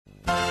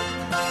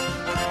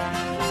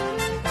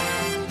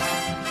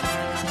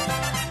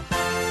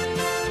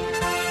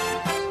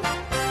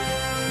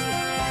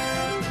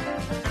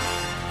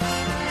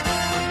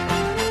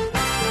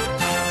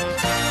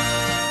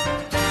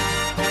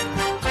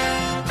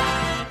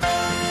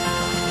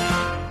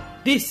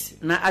This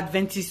na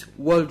Adventist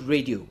World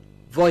Radio,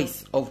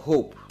 Voice of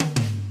Hope.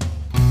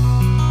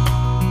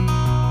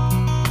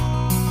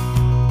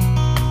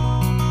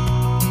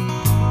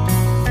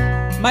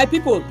 My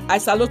people, I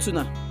salute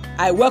una.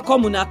 I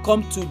welcome una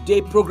come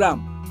today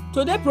program.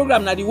 Today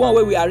program na the one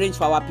wey we arrange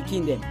for our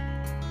pikin dem.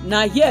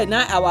 Na here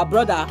na our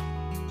brother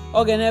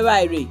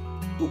Ogenewaire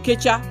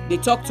Ukecha dey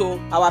talk to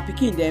our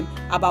pikin dem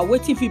about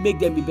wetin fit make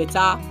dem be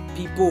better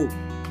people.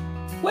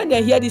 When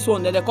dem hear this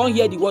one, dem dey come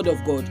hear the word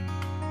of God.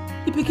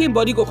 The pikin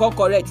body go come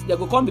correct. Dem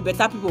go come be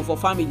better people for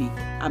family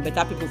and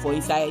better people for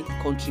inside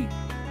country.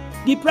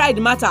 The pride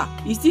matter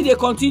e still dey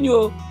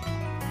continue.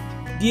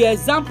 The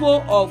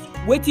example of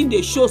wetin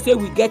dey show say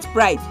we get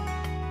pride,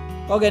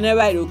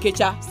 Ogenewaire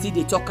Ukecha still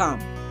dey talk am.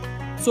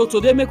 So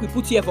today make we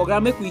put here for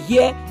ground, make we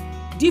hear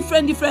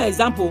different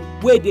example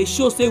wey dey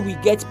show say we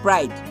get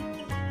pride.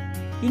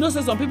 You know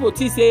say some people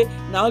think say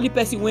na only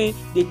person wey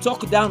dey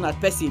talk down at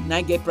person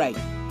na get pride,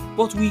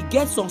 but we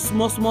get some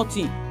small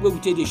thing wey we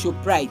take dey show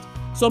pride.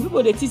 Some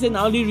people dey think say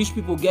na only rich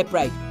people get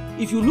pride.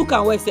 If you look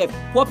am well sef,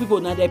 poor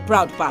people na dey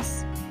proud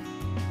pass.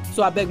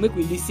 So abeg make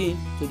we listen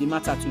to the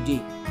matter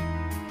today.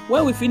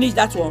 When we finish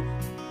that one,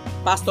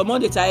 Pastor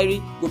Monday Tairi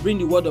go bring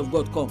the word of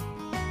God come.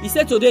 He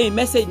said today in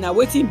message na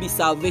wetin be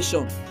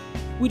salvation.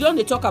 We don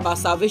dey talk about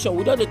salvation.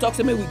 We don dey talk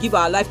say make we give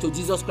our life to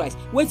Jesus Christ.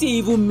 Wetin e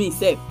even mean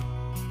sef?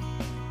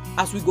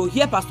 As we go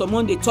hear Pastor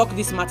Monday talk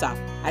this matter,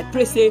 I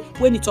pray say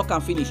when he talk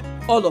am finish,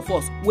 all of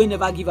us wey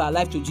never give our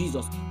life to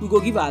Jesus, we go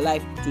give our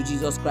life to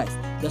Jesus Christ.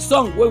 The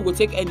song wey we go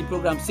take end the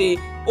program say,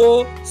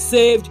 "Oh,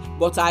 saved,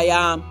 but I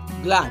am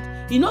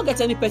glad." E no get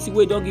any person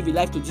wey don give his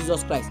life to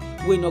Jesus Christ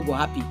wey no go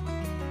happy.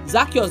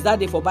 Zacchaeus that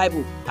day for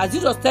Bible, as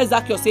Jesus tell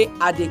Zacchaeus say,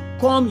 "I dey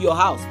come your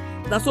house."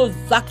 Na so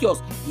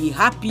Zacchaeus he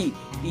happy.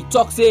 He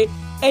talk say,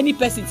 any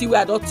person wey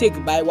I don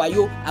take by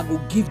wayo, I go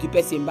give the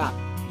person back.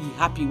 He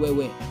happy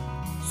well.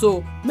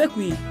 So make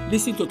we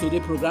listen to today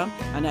program,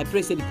 and I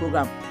pray say the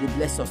program will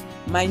bless us.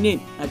 My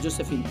name is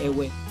Josephine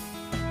Ewe.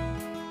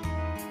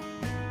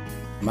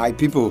 My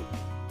people,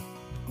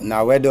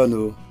 now well done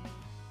o.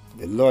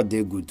 The Lord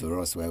dey good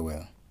to us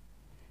well.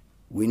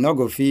 We no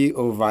go fit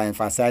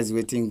overemphasize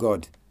wetin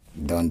God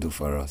don do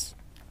for us.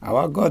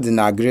 Our God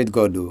na great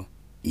God o.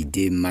 He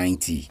dey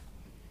mighty.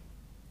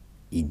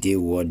 He dey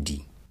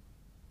worthy.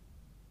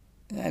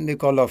 And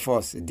make all of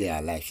us dey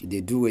alive.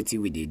 They do wetin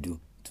we dey do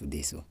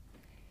today so.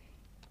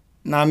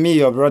 Now me,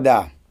 your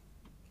brother,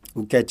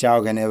 Ukecha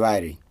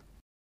Ogenewaire.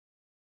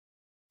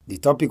 The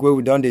topic where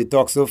we don dey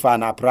talk so far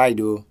na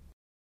pride o.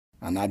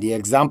 And na the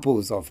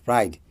examples of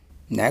pride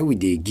na we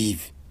dey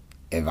give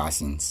ever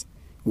since.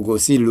 We go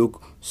see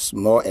look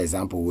small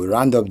example. We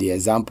round up the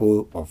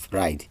example of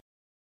pride.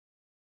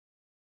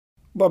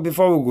 But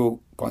before we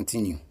go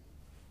continue,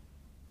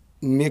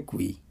 make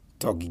we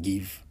talk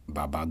give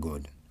Baba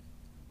God.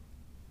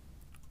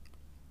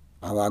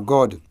 Our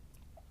God,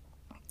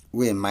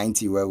 we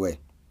mighty well.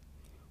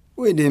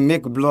 We dey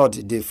make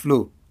blood dey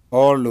flow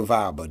all over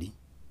our body.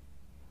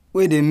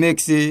 We dey make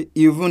say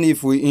even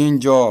if we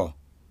injure,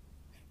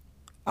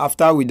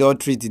 after we don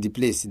treat the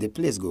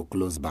place go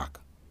close back.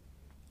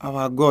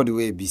 Our God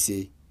wey be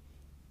say,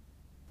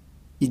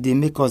 He dey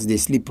make us dey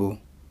sleep o,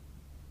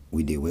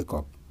 we dey wake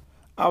up.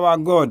 Our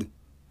God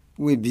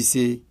wey be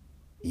say,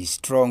 He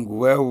strong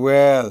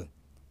well.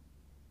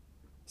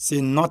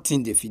 Say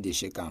nothing dey fit dey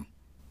shake am.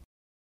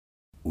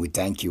 We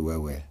thank you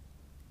well.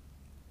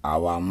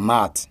 Our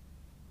mouth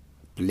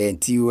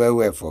plenty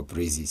well for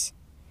praises,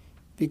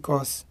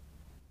 because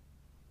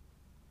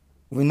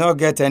we not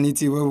get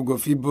anything where we go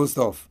fit boast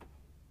of.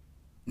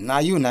 Now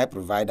you na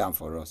provide them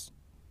for us.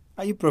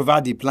 And you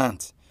provide the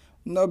plant.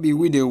 Not be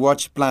we dey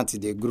watch plant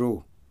they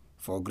grow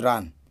for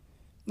ground.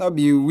 Not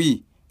be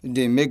we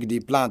they make the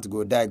plant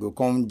go die, go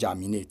come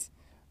germinate.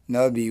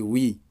 Not be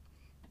we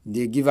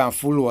they give am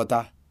full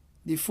water.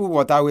 The full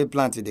water we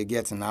plant they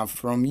get now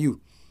from you.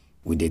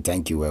 We dey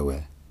thank you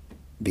well.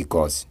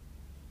 Because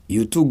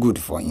you too good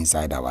for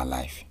inside our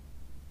life.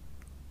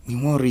 We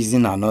want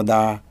reason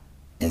another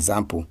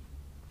example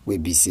we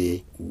be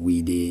say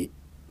we dey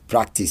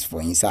practice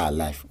for inside our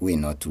life. We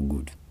not too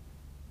good.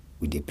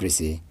 We dey pray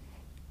say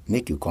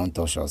make you come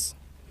touch us,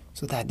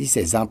 so that these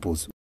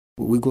examples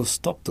we go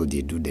stop to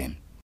dey do them,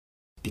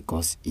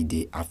 because it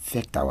dey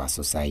affect our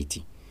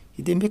society.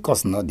 It dey make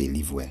us not dey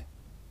live well.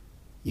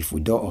 If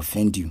we don't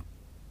offend you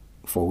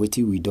for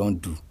wetin we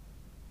don't do,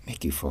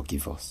 make you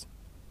forgive us.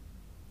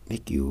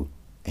 Make you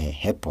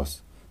help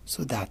us,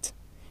 so that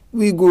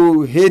we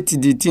go hate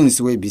the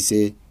things where be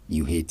say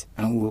you hate,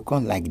 and we will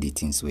come like the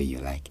things where you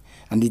like.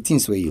 And the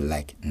things where you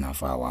like now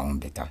for our own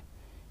better.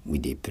 We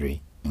dey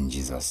pray in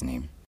Jesus'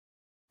 name.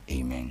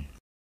 Amen.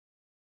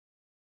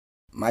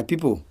 My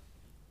people,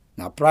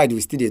 now pride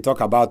we still dey talk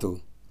about o.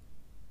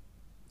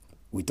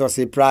 We talk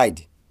say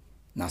pride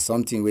na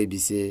something where be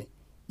say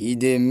e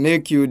dey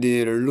make you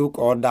dey look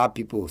other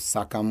people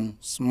sakam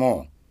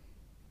small.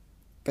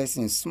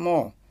 Person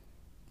small.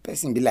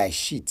 Person be like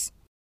shit.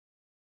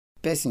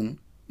 Person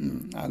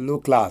a low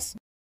class,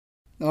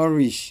 not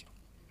rich.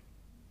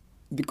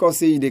 Because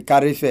say they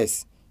carry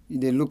first,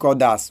 they look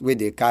others where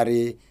they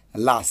carry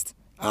last,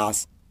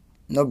 as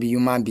no be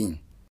human being.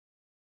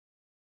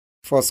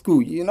 For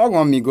school, you no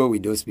want me go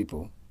with those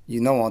people. You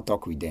no want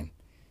talk with them.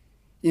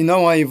 You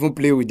no want even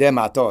play with them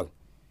at all.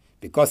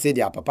 Because say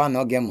their papa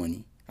no get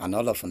money and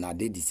all of them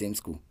dey the same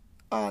school.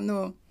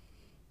 No.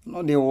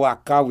 No, they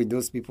work out with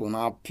those people.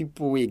 Now,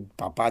 people with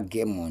papa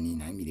get money,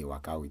 now me they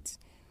work out with.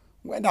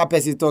 When that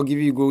person talk, give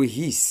you go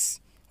hiss.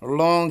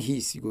 Long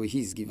hiss, you go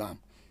hiss, give him.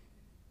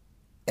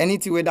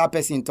 Anything where that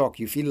person talk,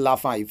 you feel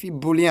laughing, you feel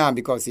bullying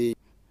because say,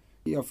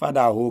 your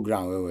father hold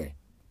ground well.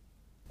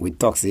 We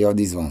talk, say all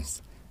these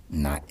ones.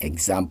 Now,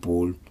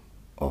 example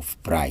of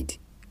pride.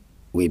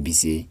 We be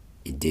say,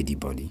 it did the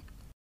body.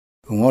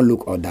 We want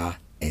look other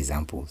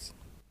examples.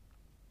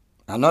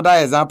 Another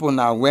example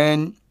now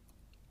when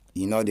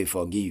you know they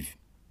forgive.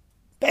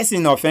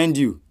 Person offend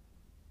you.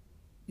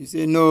 You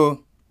say,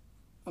 no,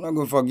 I'm not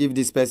going to forgive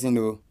this person,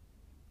 no.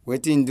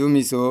 Waiting do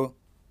me so.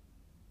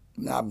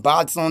 Na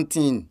bad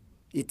something.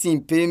 It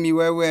didn't pay me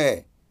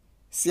well.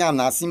 See,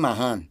 I see my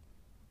hand.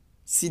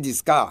 See the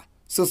scar.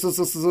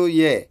 So,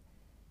 yeah.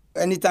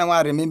 Anytime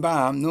I remember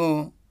him,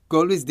 no, go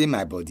always dey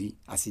my body.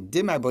 I say,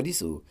 dey my body,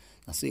 so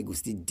it go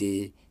still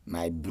dey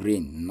my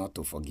brain not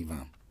to forgive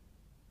him.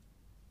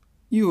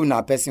 You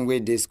na person wey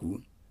dey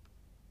school.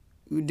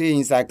 You dey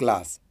inside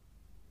class.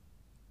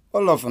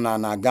 All of them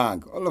na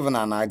gang. All of them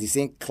na the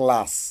same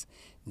class,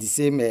 the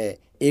same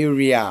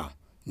area.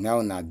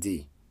 Now na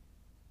dey.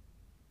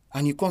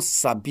 And you can't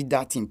sabi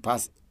that thing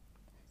pass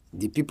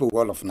the people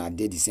all of them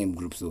dey the same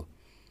group. So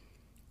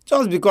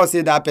just because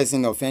say that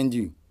person offend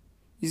you,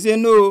 you say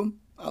no,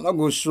 I'm not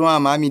going to show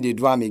him how me they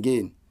do him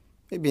again.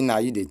 Maybe now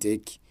you they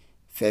take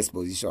first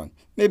position.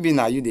 Maybe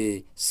now you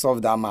they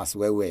solve that mass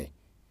well.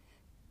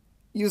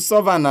 You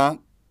solve now.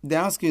 They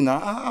ask you now,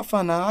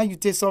 how you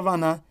take solve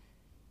now?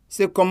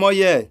 Say, come on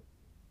here.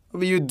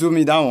 Maybe you do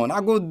me that one. I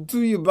go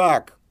do you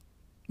back.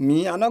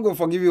 Me, I'm not going to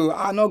forgive you.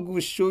 I'm not going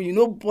to show you.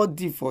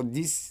 Nobody for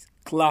this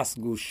class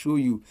go show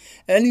you.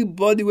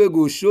 Anybody will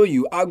go show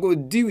you. I go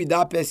deal with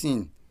that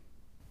person.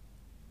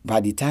 By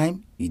the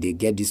time you they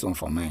get this one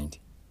for mind,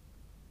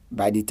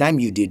 by the time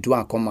you they do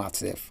and come out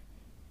safe,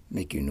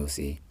 make you know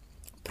say,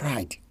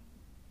 pride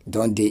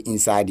don't dey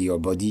inside your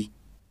body.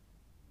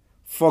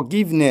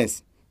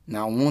 Forgiveness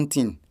now one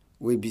thing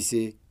we be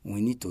say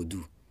we need to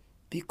do,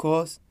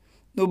 because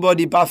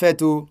nobody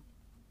perfect.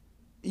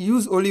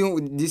 Use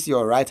only this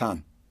your right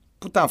hand,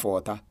 put am for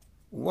water,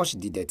 wash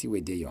the dirty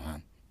way dey your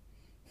hand.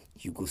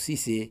 You go see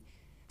say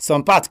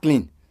some part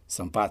clean,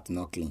 some part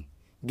not clean,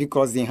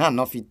 because the hand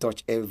not fit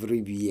touch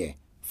everywhere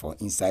for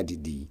inside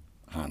the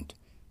hand.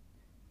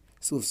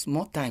 So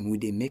small time we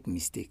dey make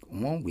mistake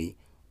one way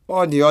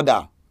or the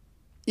other.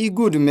 E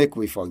good make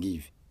we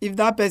forgive. If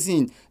that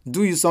person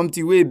do you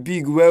something way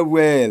big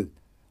well,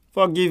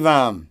 forgive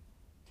am.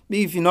 But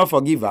if you not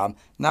forgive am,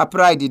 na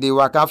pride dey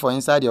waka for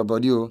inside your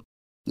body.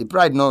 The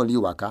pride not only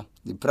waka,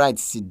 the pride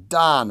sit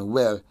down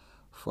well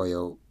for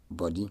your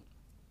body.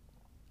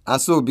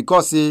 And so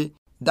because say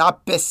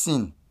that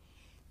person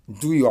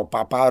do your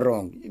papa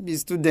wrong, you be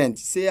student,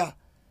 say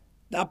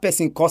that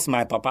person curse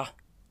my papa.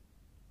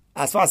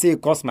 As far as say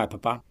curse my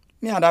papa,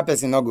 me and that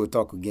person not go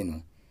talk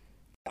again.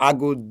 I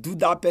go do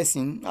that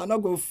person, I not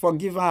go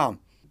forgive am.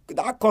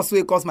 That curse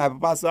way curse my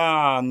papa,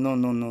 so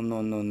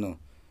no.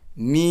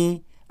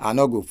 Me, I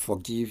not go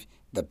forgive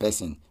the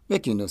person.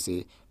 Make you know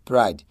say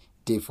pride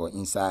dey for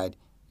inside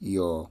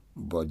your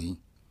body.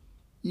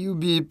 You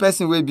be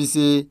person wey be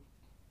say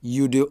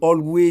you dey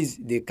always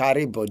dey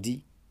carry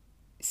body.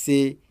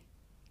 Say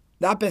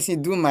that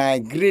person do my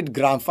great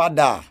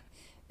grandfather,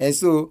 and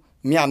so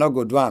me I not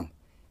go do am.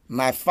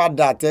 My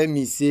father tell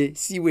me say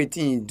see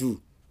wetin he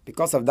do.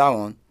 Because of that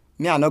one,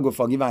 me I not go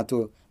forgive am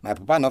too. My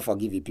papa not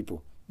forgive the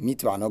people. Me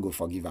too I not go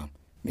forgive am.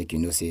 Make you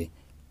know say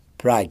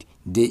pride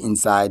dey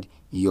inside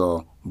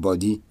your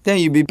body. Then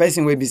you be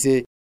person wey be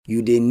say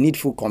you dey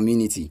needful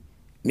community.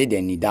 Make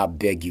dem need that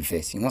beg you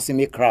first. You want say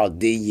make crowd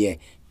dey here.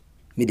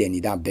 Make dem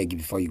need that beg you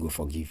before you go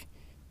forgive.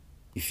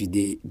 If you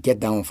dey get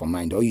that one for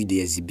mind or you dey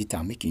exhibit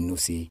am, make you know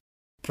say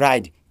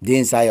pride dey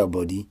inside your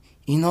body.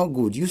 E not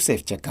good. You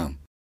self check am.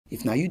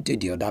 If now you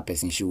did the other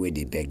person show where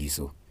they beg you,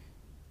 so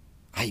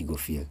how you go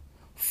feel?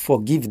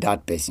 Forgive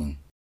that person.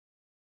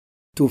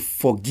 To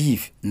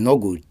forgive no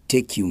go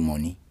take you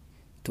money.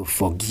 To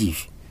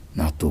forgive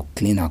now to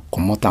clean and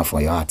come out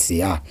for your heart.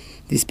 Say,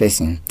 this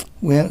person,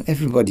 well,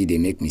 everybody they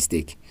make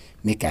mistake.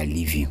 Make I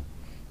leave you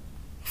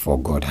for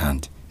God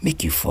hand.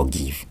 Make you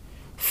forgive.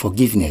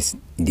 Forgiveness,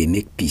 they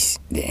make peace,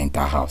 they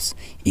enter house.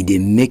 It they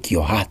make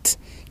your heart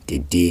the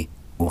day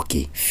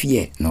okay.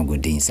 Fear not go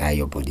dey inside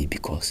your body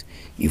because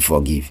you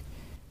forgive.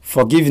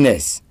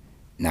 Forgiveness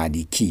now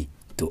the key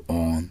to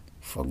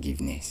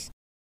unforgiveness.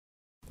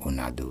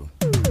 Onado.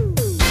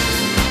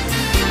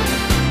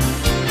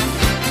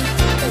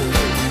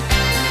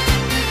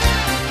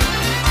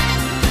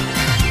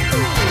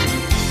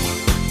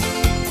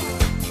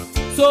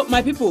 So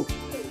my people,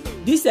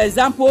 this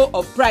example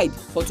of pride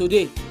for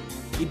today,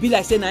 it be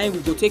like say now we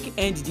go take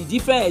end the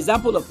different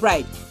example of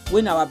pride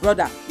when our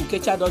brother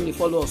Ukecha don dey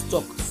follow us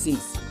talk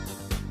since.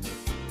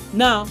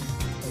 Now,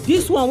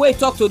 this one wey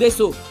talk today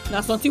so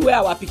na something wey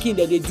our pikin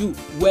dem dey do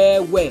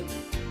well well.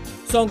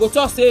 Some go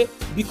talk say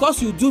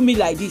because you do me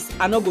like this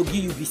I no go give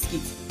you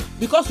biscuit,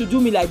 because you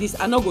do me like this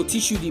I no go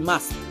teach you the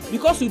maths,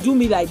 because you do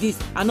me like this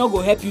I no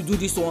go help you do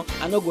this one,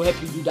 I no go help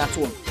you do that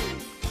one.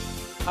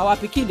 Our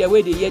pikin dem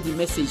wey dey hear the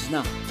message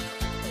now,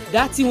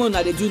 that thing wey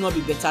una dey do no be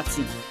better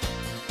thing.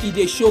 E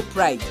dey show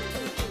pride.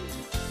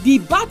 The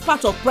bad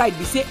part of pride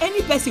be say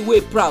any person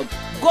wey proud,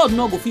 God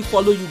no go fit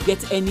follow you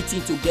get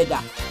anything together.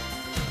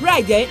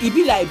 Pride e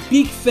be like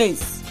big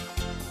fence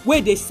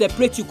wey dey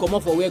separate you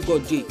comot for where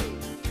God dey.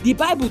 The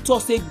Bible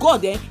talk say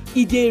God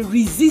e dey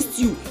resist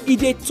you, e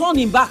dey turn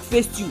him back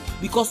face you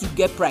because you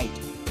get pride.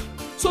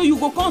 So you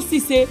go come see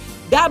say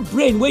that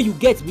brain wey you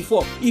get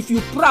before, if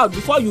you proud,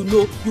 before you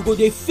know you go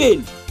dey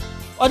fail.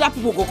 Other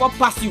people go come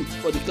pass you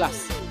for the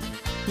class.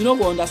 You no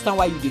go understand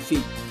why you dey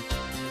fail.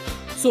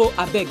 So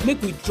abeg,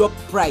 make we drop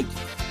pride.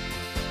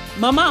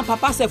 Mama and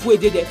papa sef wey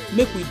dey there,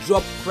 make we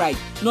drop pride.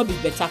 No be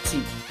better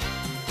thing.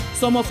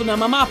 Some of una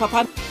mama and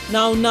papa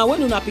now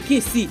when una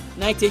pikin see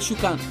na e take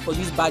shook am for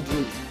this bad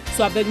road.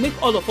 So abeg, make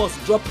all of us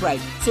drop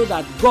pride so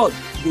that God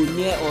go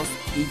near us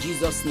in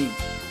Jesus' name.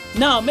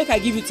 Now make I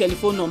give you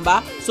telephone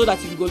number so that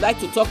if you go like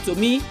to talk to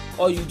me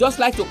or you just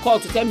like to call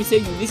to tell me say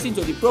you listen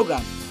to the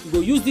program, you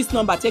go use this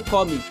number take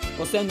call me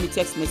or send me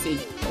text message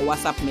or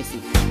WhatsApp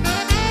message.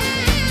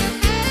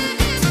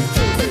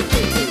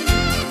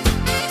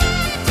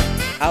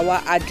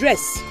 Our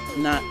address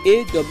na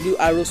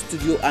AWR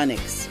Studio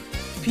Annex,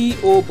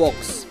 P.O.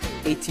 Box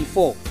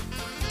 84,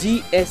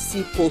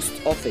 DSC Post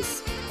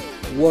Office,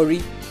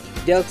 Warri,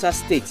 Delta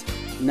State,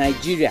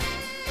 Nigeria.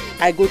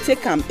 I go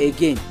take am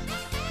again.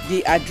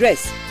 The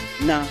address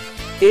na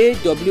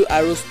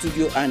AWR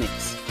Studio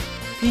Annex,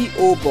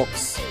 P.O.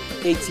 Box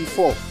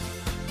 84,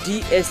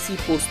 DSC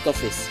Post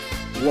Office,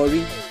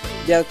 Warri,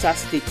 Delta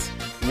State,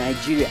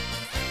 Nigeria.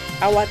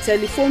 Our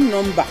telephone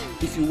number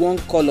if you wan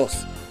call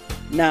us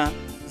na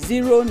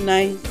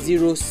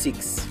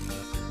 0906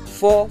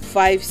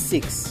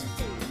 456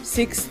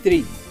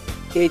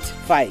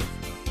 6385.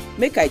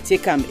 Make I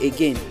take am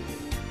again.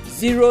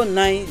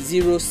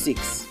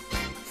 0906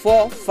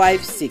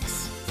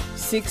 456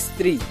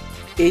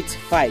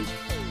 6385.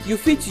 You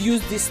fit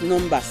use this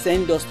number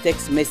send us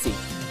text message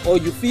or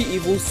you fit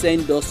even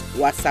send us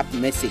WhatsApp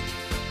message.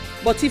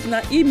 But if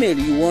na email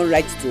you wan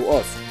write to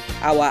us,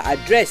 our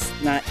address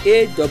na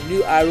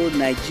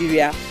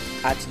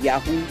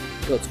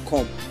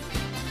awrnigeria@yahoo.com.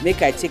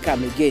 Make I take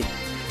am again.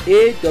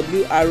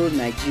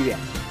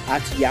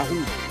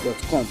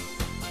 awrnigeria@yahoo.com.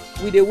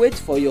 We dey wait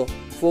for your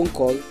phone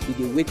call, we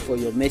dey wait for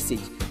your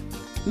message.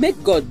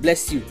 Make God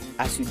bless you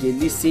as you dey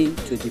listen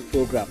to the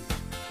program.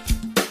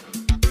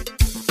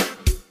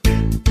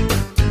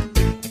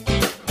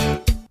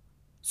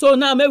 So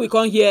now may we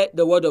come hear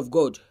the word of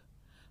God.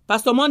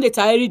 Pastor Monday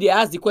Tahiri dey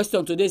ask the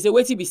question today, say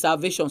wetin be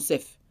salvation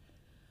sef?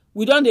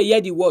 We don dey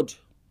hear the word.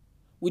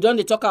 We don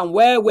dey talk am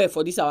well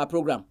for this our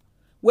program.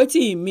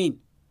 Wetin e mean?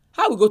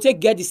 How we go take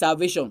get the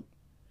salvation?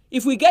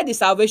 If we get the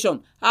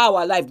salvation, how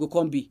our life go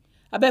come be?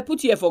 Abeg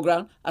put here for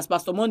ground as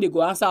Pastor Monday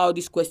go answer all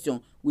these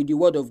questions with the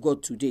word of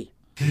God today.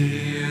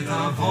 Hear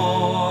the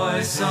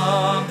voice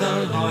of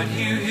the Lord,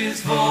 hear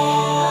his voice.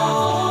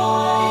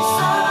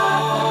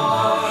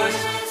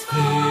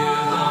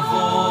 Hear the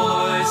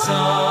voice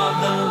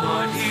of the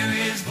Lord, hear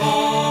his voice.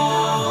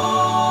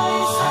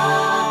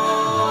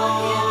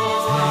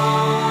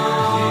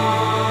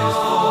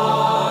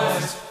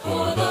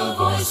 For the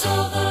voice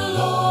of the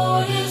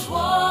Lord is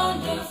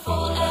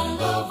wonderful, and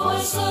the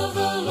voice of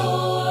the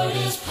Lord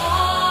is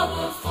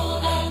powerful,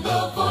 and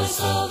the voice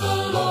of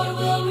the Lord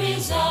will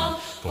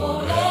resound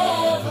forevermore.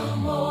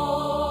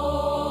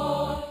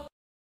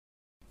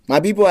 My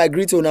people, I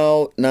greet you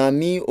now. Now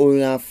me or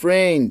your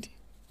friend,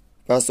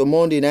 Pastor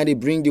Monday, now they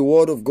bring the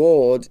word of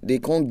God. They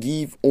can't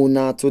give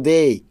honor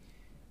today.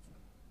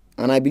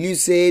 And I believe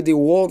say the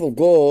word of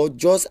God,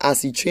 just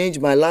as it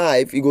changed my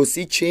life, it go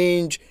see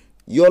change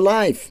your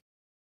life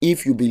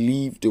if you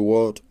believe the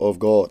word of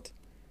God.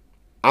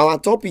 Our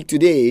topic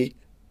today,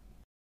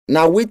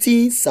 now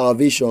wetin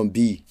salvation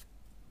be.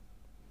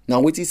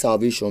 Now wetin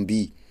salvation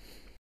be.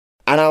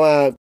 And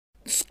our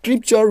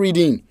scripture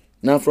reading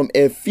now from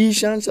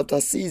Ephesians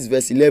chapter 6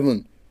 verse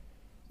 11.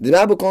 The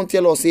Bible can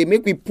tell us, say,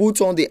 make we put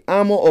on the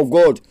armor of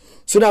God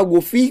so that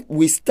we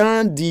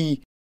withstand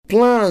the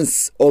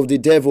plans of the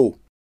devil.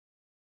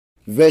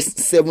 Verse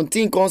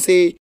 17 can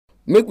say,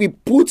 make we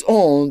put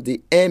on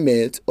the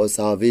helmet of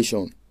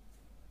salvation.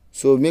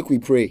 So make we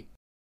pray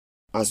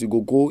as we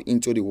go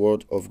into the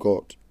word of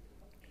God.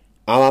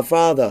 Our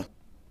Father,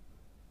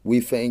 we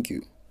thank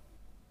you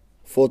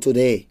for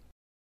today.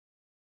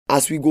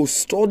 As we go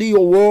study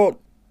your word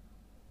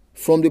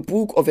from the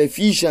book of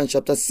Ephesians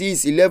chapter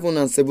 6, 11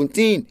 and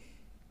 17,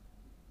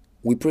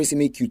 we pray to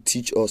make you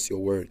teach us your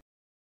word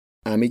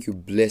and make you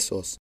bless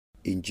us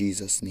in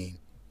Jesus' name.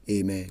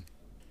 Amen.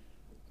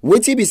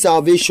 Wetin be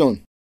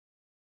salvation?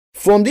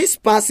 From this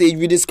passage,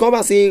 we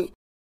discover, say,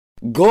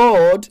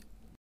 God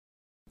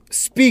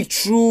speak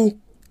through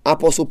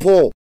Apostle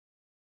Paul.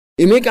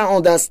 It make us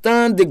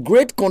understand the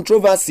great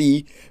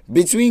controversy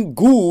between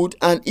good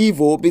and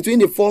evil, between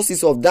the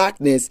forces of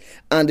darkness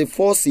and the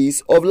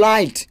forces of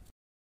light.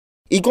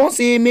 He can't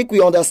say make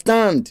we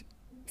understand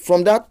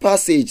from that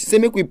passage, say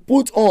make we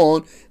put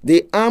on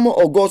the armor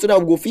of God so that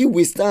we go fit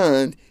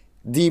withstand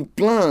the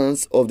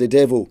plans of the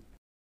devil.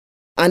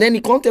 And then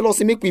he can't tell us,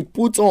 say make we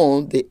put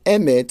on the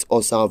helmet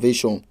of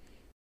salvation.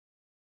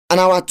 And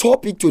our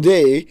topic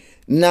today,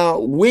 now,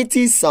 what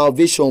is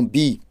salvation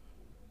be?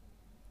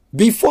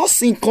 Before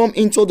sin come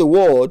into the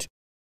world,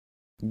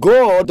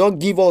 God don't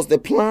give us the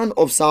plan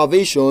of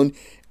salvation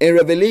in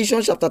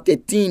Revelation chapter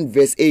 13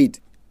 verse 8.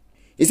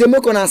 He said,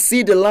 make una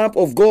see the lamp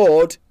of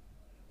God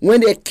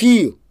when they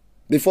kill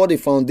before the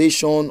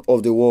foundation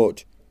of the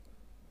world.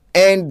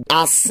 And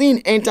as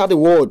sin enter the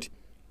world,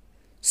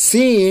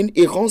 sin,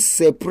 it can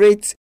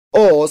separate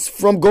us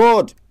from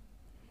God.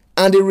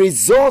 And the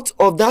result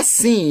of that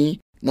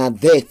sin, na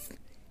death.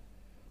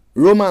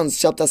 Romans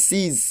chapter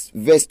 6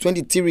 verse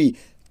 23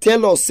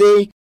 tell us,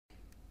 say,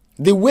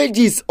 the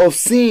wages of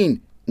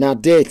sin na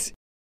death,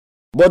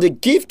 but the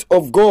gift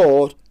of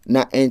God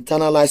na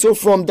eternal life. So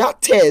from that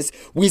text,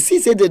 we see,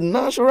 say, the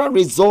natural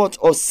result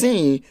of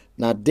sin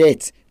na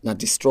death, na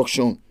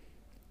destruction.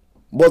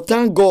 But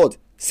thank God,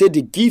 say,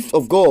 the gift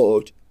of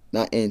God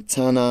na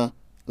eternal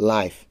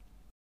life.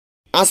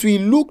 As we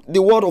look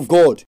the word of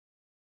God,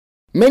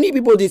 many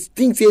people, they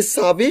think, say,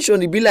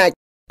 salvation, it be like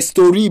a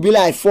story, it be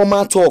like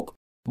formal talk.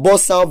 But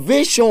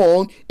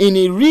salvation, in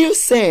a real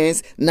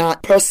sense, na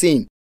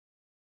person.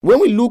 When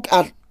we look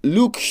at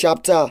Luke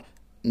chapter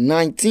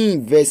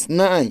 19 verse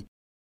 9,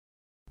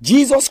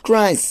 Jesus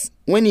Christ,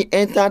 when he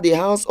entered the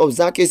house of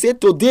Zacchaeus,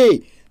 said,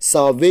 today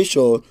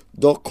salvation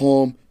does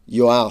come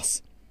your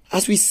house.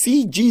 As we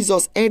see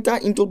Jesus enter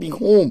into the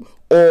home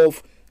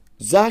of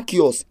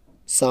Zacchaeus,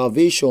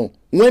 salvation,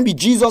 when be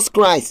Jesus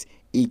Christ,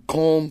 he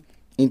come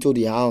into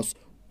the house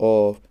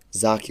of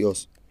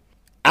Zacchaeus.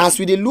 As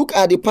we look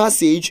at the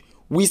passage,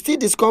 we still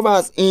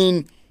discover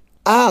in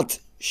Acts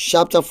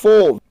chapter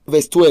 4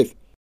 verse 12.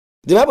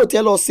 The Bible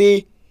tells us,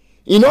 say,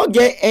 you not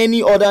get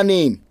any other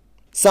name.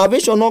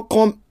 Salvation not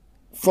come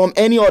from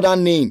any other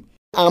name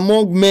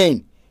among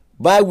men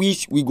by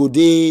which we go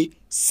dey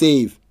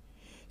save.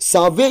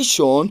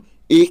 Salvation,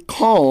 it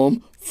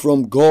come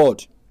from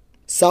God.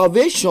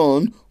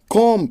 Salvation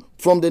come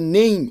from the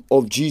name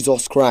of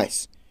Jesus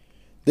Christ.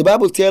 The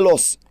Bible tells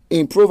us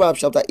in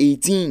Proverbs chapter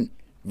 18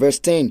 verse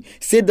 10,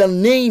 say the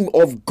name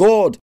of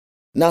God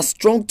na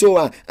strong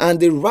tower, and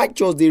the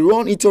righteous they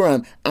run into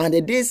him, and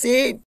they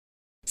save.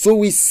 So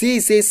we see,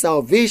 say,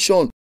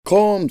 salvation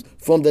comes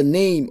from the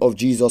name of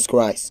Jesus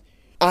Christ.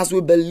 As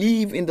we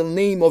believe in the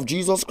name of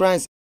Jesus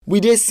Christ, we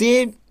they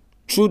saved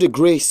through the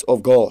grace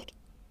of God.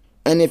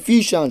 And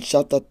Ephesians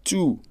chapter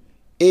 2,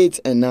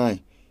 8 and 9.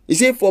 He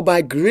said, for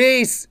by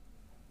grace,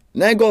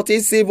 now God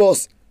has saved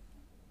us,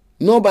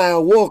 not by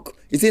our work.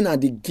 He said, now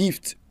the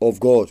gift of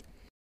God.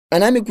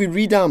 And I make we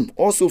read them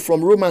also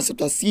from Romans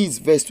chapter 6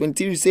 verse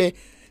 23. He say,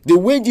 the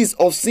wages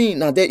of sin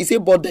now there. He say,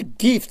 but the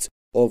gift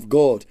of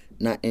God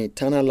now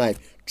eternal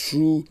life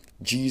through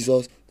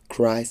Jesus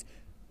Christ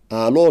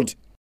our Lord.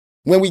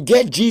 When we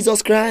get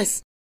Jesus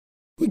Christ,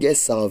 we get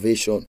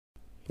salvation.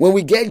 When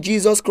we get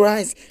Jesus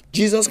Christ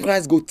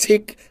go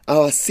take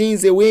our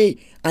sins away,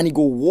 and he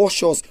go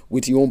wash us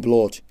with his own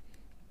blood.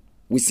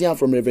 We see it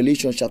from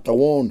Revelation chapter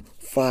 1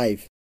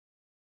 5.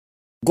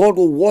 God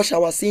will wash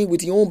our sin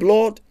with his own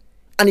blood,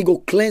 and he go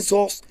cleanse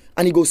us,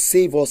 and he go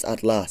save us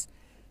at last.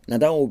 Now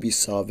that will be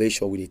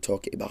salvation we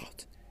talk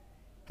about.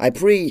 I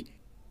pray,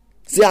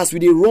 say, as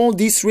we run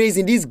this race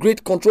in this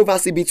great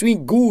controversy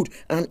between good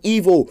and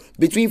evil,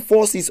 between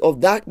forces of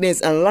darkness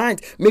and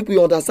light, make we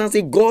understand,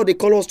 say, God, they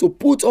call us to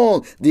put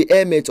on the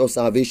helmet of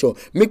salvation.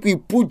 Make we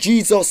put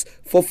Jesus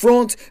for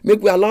front.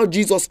 Make we allow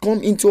Jesus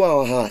come into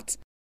our heart,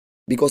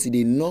 because he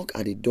did knock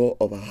at the door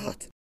of our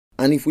heart.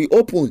 And if we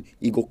open,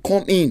 he go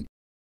come in,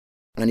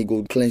 and he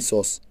go cleanse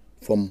us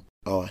from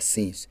our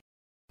sins.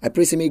 I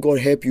pray, say, may God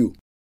help you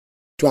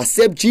to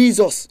accept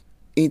Jesus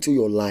into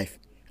your life,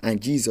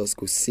 and Jesus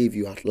could save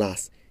you at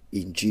last,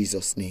 in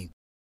Jesus' name.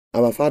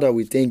 Our Father,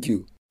 we thank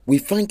you. We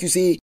thank you,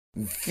 say,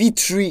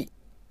 victory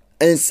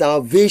and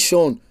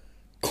salvation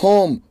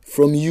come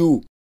from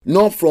you,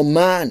 not from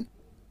man.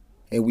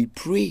 And we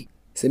pray,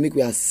 say, make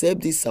we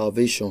accept this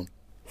salvation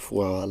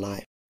for our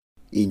life.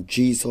 In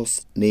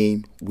Jesus'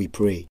 name we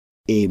pray.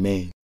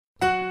 Amen.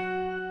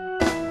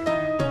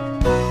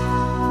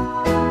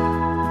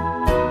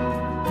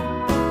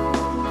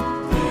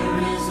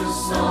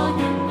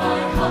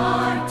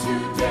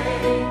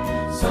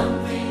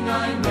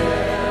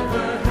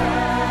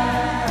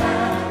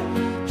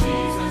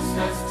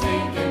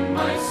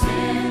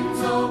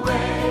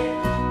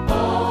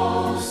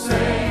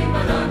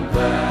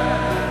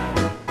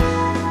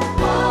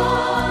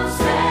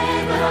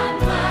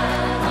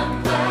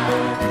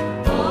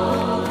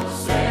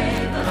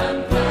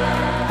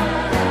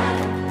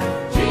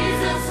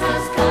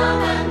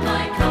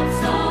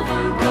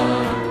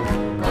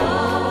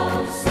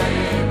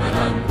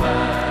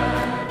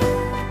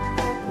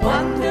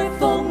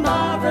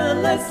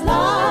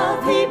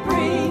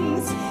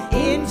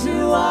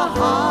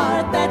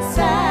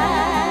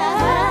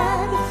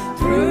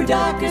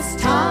 darkest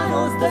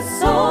tunnels, the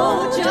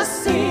soul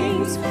just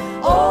sings,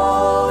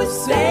 oh,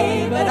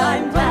 say that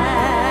I'm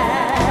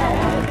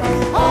glad.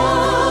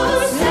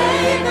 Oh,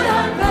 say that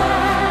I'm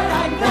glad,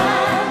 I'm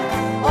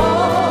glad.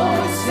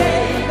 Oh,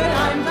 say that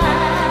I'm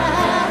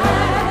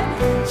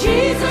glad.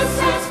 Jesus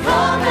has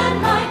come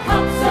and my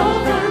cup's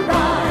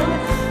overrun.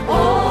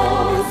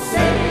 Oh,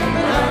 say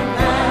that I'm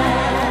glad.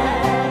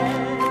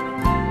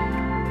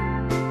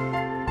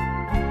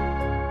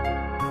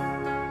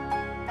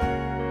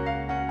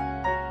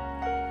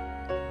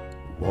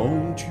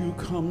 Won't you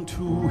come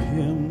to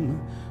him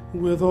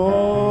with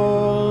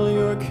all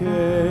your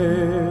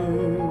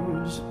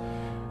cares,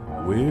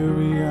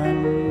 weary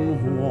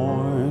and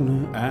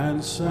worn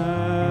and sad?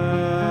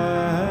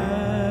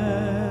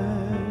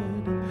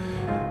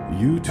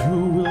 You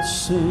too will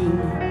sing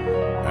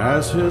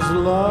as his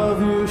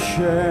love you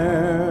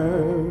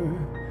share.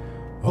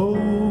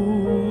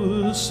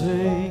 Oh,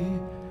 say,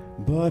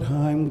 but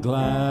I'm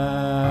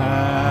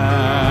glad.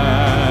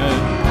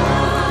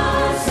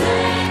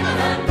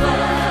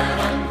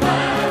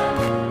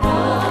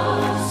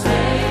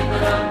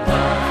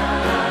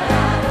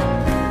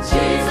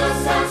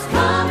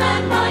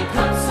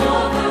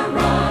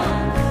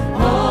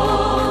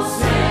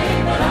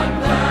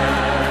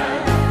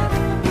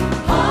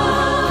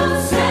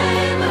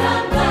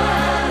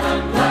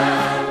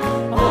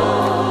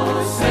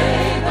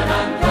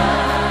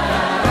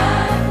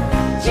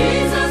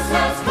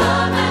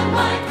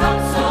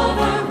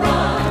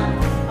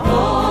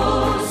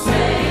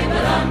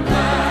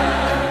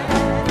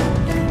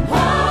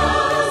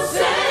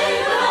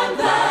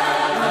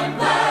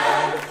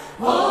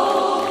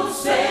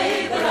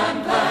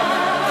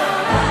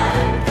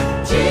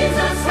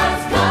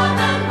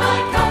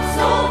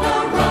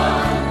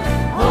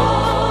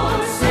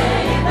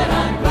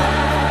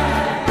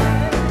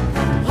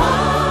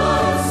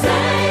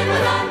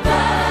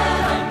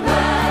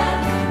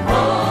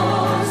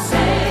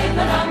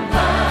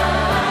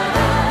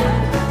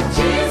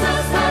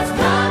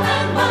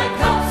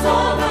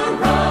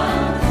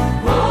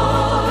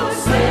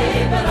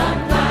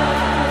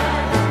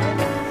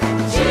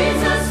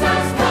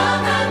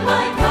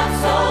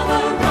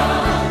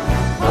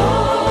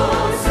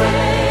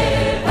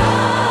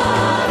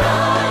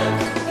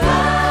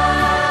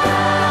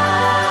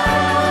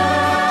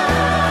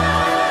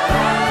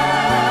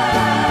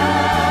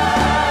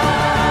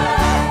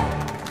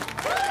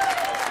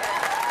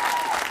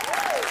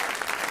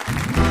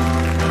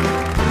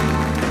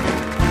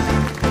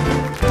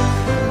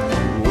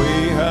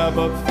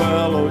 A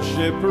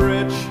fellowship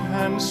rich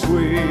and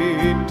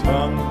sweet,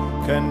 tongue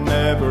can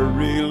never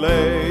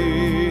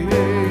relate.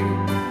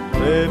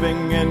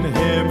 Living in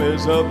him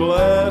is a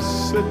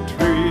blessed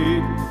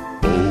treat.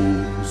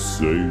 Oh,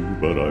 say,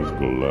 but I'm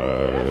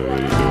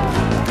glad.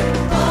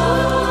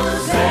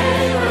 Oh,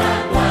 say that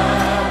I'm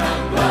glad,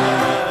 I'm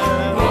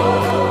glad.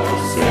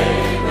 Oh, say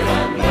that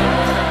I'm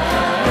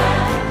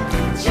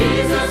glad.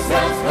 Jesus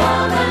has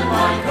come and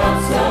my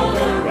cup's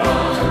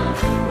overrun.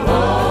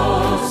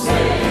 Oh,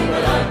 say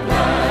that I'm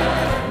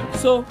glad.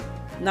 So,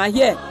 now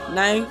here,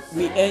 now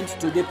we end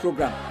today's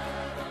program.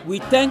 We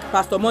thank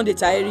Pastor Monday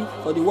Tairi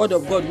for the word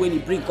of God when he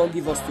bring come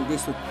give us today.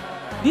 So,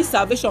 this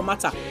salvation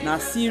matter na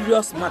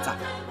serious matter.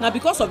 Now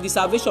because of the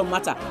salvation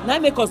matter, now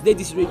make us dey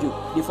this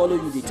radio, they follow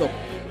you, they talk.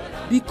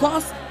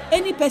 Because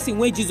any person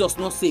when Jesus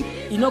not save,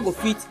 he not go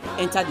fit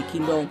enter the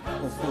kingdom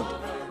of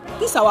God.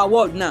 This our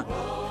world now.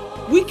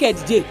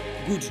 Wicked day,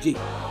 good day.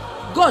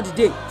 God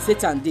day,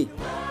 Satan day.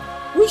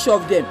 Which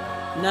of them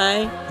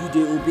now you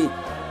dey obey?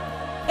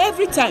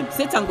 Every time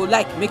Satan go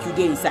like make you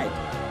dey inside.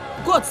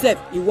 God sef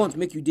he want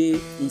make you dey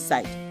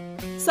inside.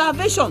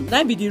 Salvation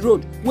na be the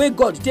road wey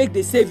God take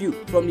dey save you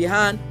from the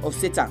hand of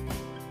Satan.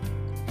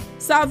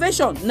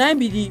 Salvation na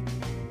be the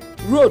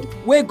road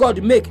wey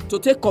God make to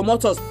take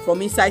comot us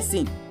from inside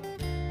sin.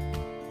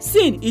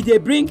 Sin e dey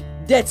bring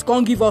death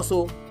come give us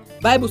o.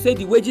 Bible say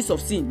the wages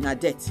of sin na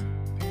death.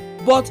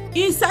 But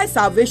inside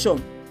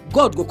salvation,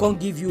 God go come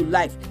give you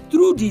life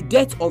through the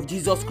death of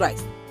Jesus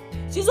Christ.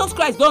 Jesus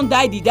Christ don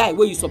die the die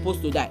wey you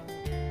suppose to die.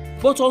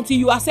 But until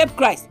you accept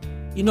Christ,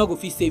 he no go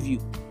fit save you.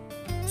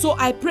 So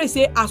I pray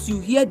say as you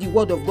hear the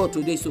word of God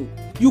today, so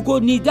you go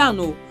kneel down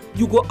o,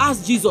 you go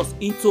ask Jesus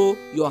into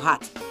your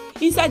heart.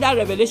 Inside that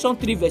Revelation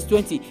 3 verse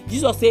 20,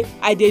 Jesus say,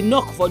 I dey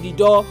knock for the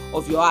door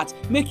of your heart,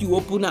 make you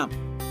open am.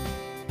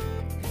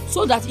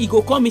 So that he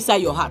go come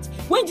inside your heart.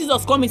 When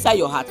Jesus come inside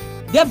your heart,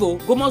 devil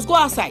must go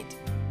outside.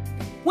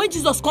 When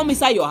Jesus come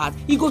inside your heart,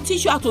 he go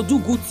teach you how to do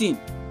good thing.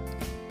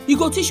 He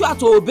go teach you how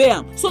to obey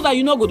am, so that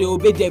you no go dey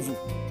obey devil.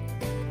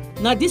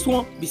 Now this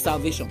one be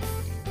salvation.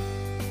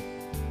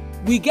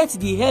 We get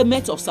the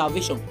helmet of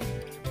salvation.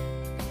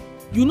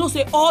 You know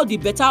say all the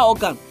better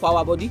organ for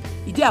our body,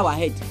 e dey our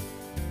head.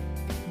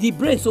 The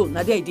brain so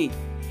na there e dey.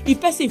 If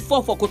person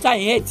fall for quota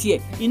in head here,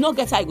 e no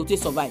get how e go take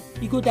survive,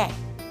 e go die.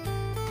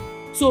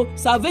 So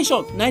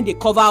salvation na dey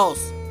cover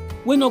us.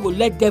 We no go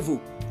let devil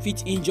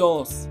fit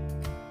injure us.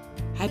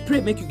 I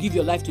pray make you give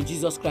your life to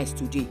Jesus Christ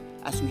today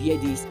as you hear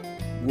this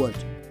word.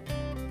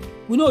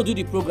 We no do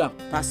the program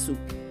pass so.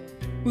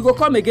 We go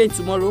come again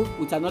tomorrow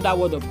with another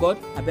word of God.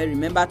 Abeg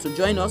remember to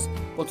join us.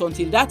 But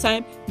until that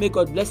time, may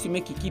God bless you,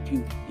 make He keep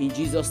you. In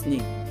Jesus'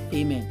 name,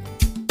 amen.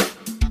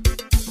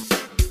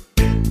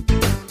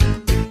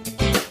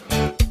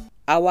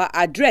 Our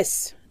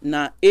address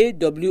na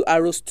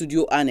AWR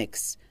Studio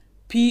Annex,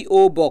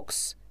 P.O.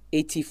 Box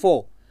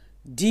 84,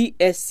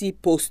 DSC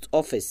Post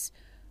Office,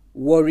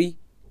 Warri,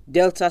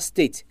 Delta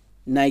State,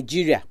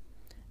 Nigeria.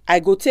 I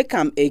go take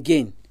am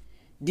again.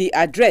 The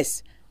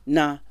address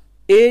na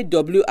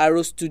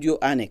AWR Studio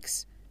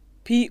Annex,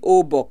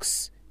 P.O.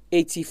 Box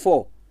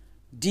 84,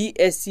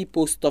 DSC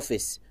Post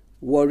Office,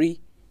 Warri,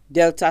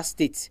 Delta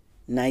State,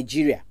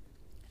 Nigeria.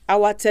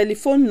 Our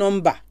telephone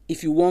number,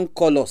 if you wan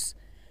call us,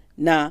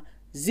 na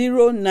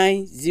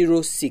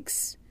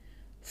 0906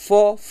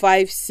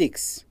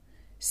 456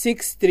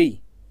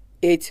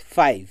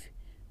 6385.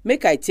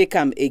 Make I take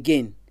am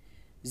again.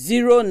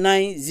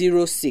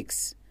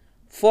 0906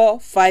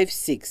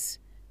 456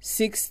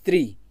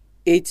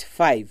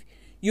 6385.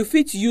 You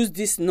fit use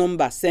this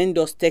number send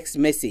us text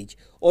message,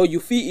 or you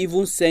fit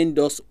even send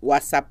us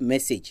WhatsApp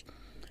message.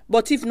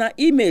 But if na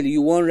email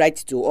you wan write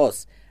to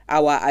us,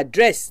 our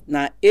address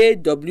na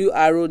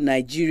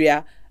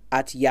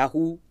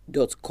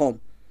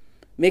awrnigeria@yahoo.com.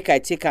 Make I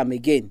take am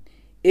again.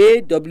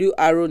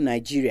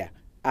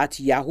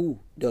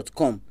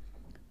 awrnigeria@yahoo.com.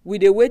 We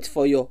dey wait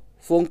for your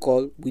phone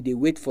call. We dey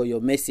wait for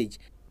your message.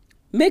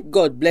 Make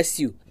God bless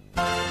you.